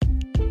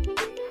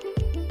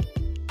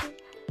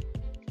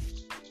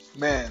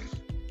Man,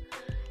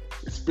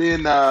 it's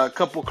been a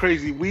couple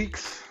crazy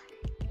weeks,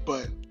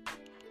 but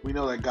we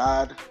know that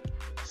God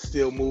is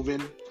still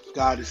moving.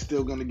 God is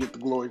still going to get the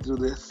glory through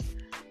this.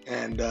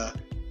 And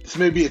this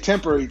may be a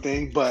temporary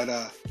thing,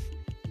 but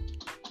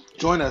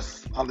join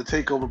us on the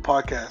TAKEOVER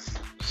podcast,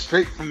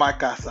 straight from my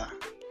casa.